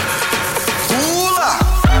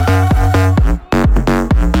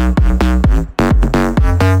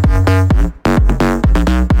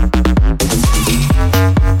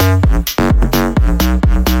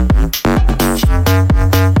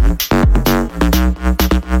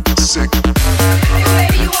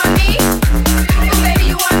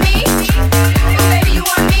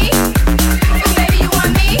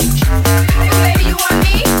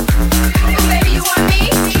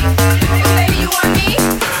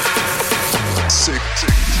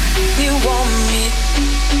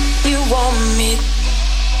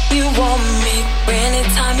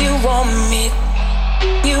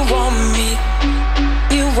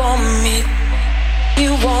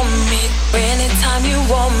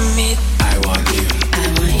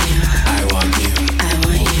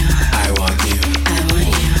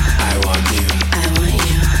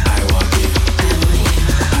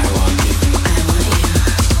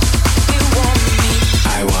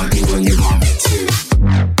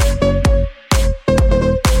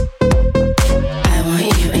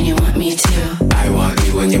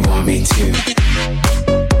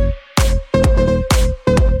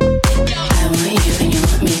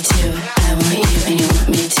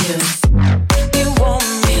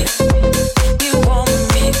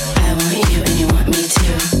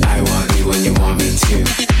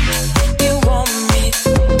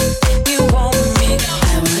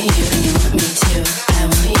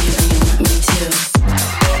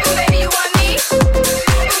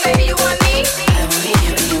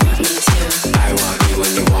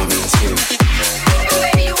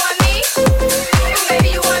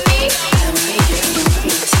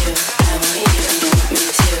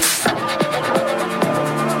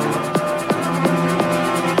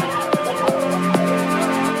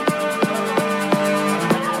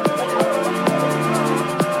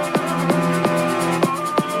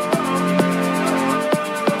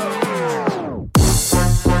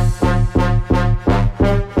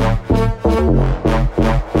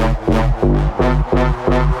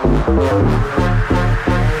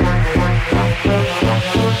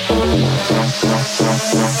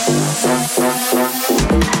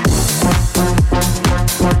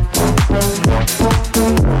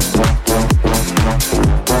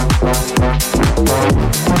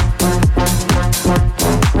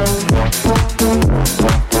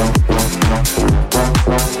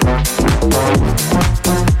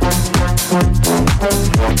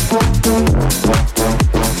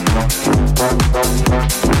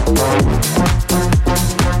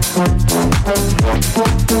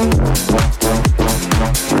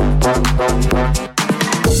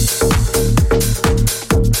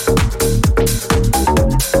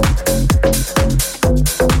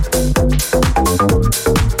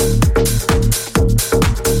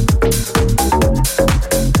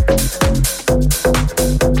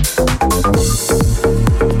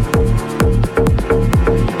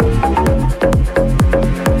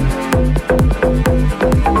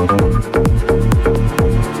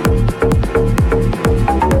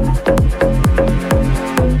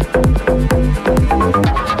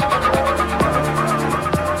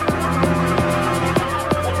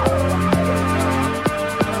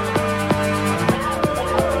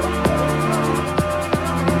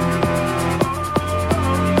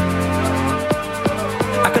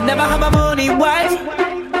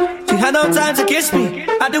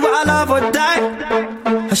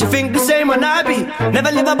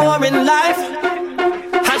 Never live a boring life.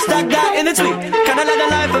 Hashtag that in the tweet. Kinda like the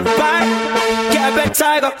life of fire. Get a bed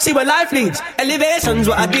tiger, see where life leads. Elevation's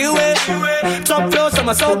what I deal with. Top floor so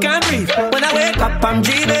my soul can breathe. When I wake up I'm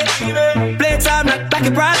dreaming. Playtime like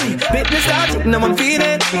a Bradley. Bit nostalgic, now I'm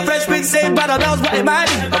feeling. Fresh Prince saved by the bells, what it might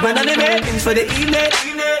be. I went on the makings for the evening.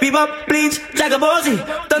 Bebop, bleach, Jagabozy.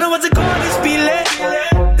 Don't know what to call this feeling.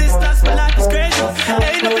 This dust for life is crazy.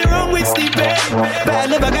 Ain't no Bad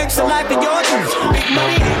live a gangster life in your dreams. Big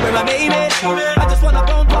money, where my baby? I just wanna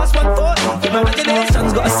bone plus 140. My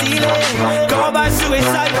imagination's got a ceiling. Go by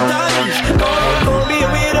suicide for dozens. Go be a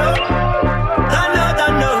widow.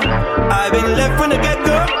 Don't know. I've been left from the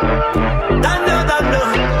get-go. Don't know.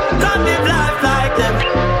 Can't live life like them.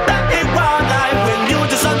 That ain't wild life when you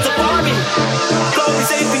just on safari. Go be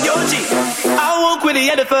safe for your G. I won't quit the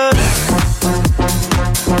elephant.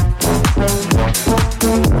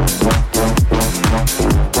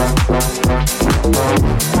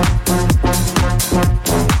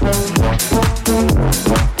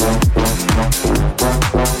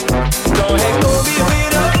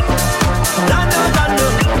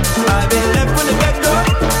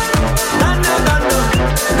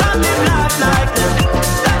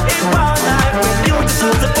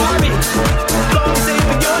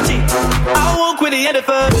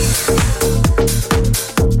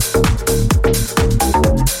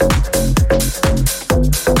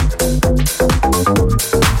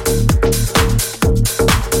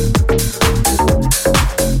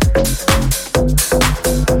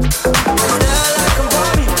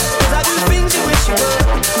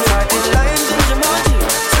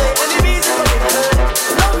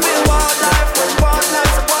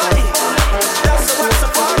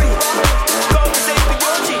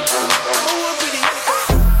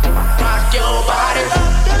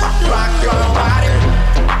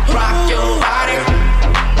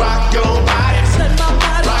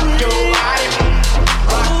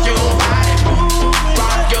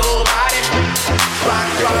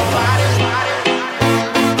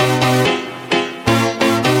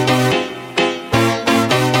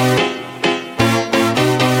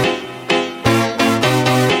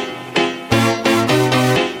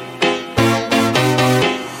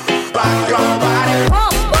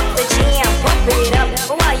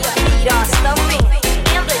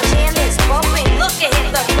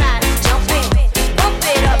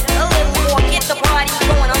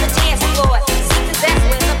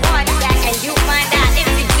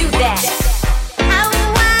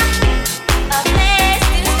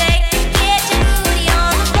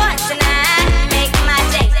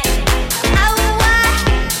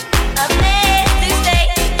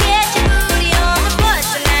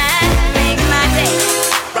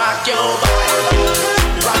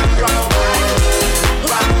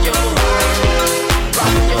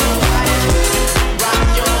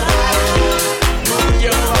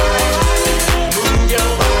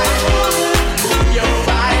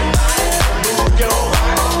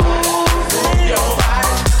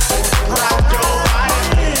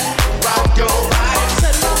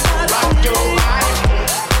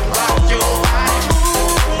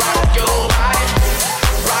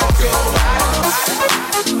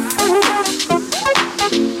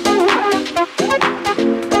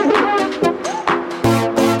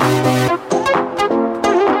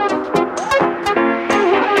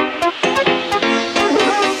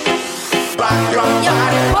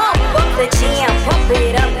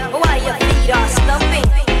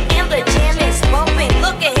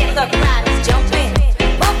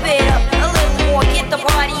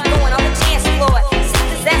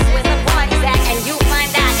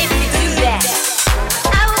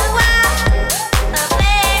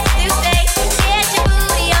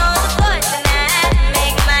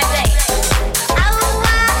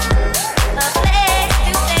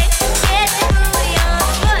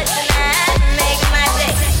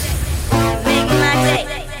 Make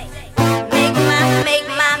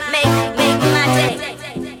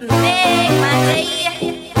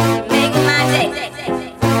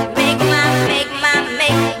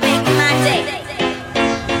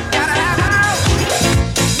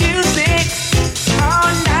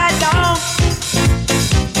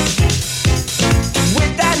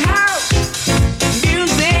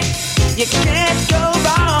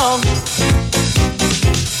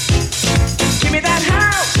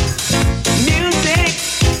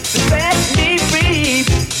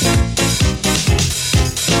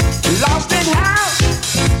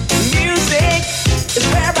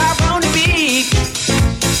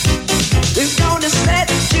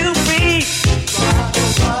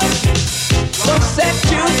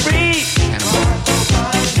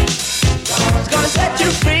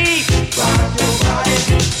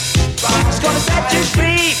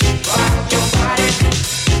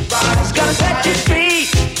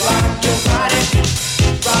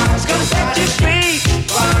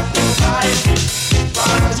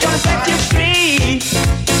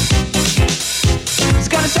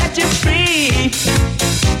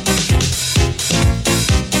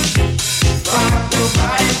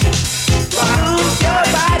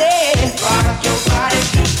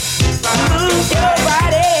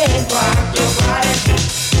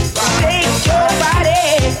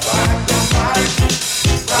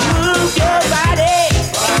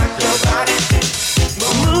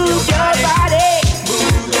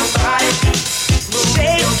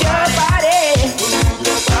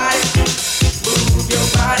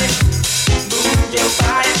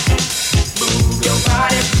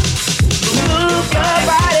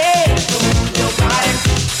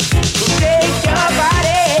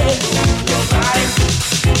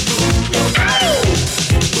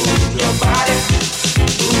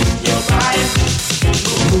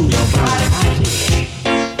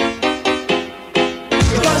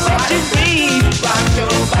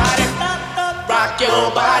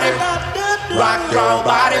your body, rock your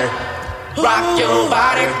body, rock your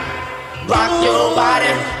body, rock your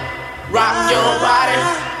body, rock your body,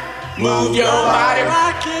 move your body,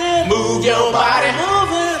 move your body,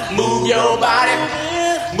 move your body,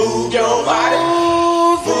 move your body,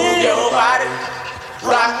 move your body,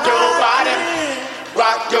 rock your body,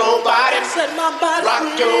 rock your body,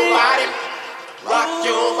 rock your body, rock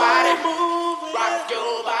your body, rock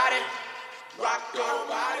your body, rock your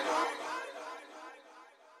body.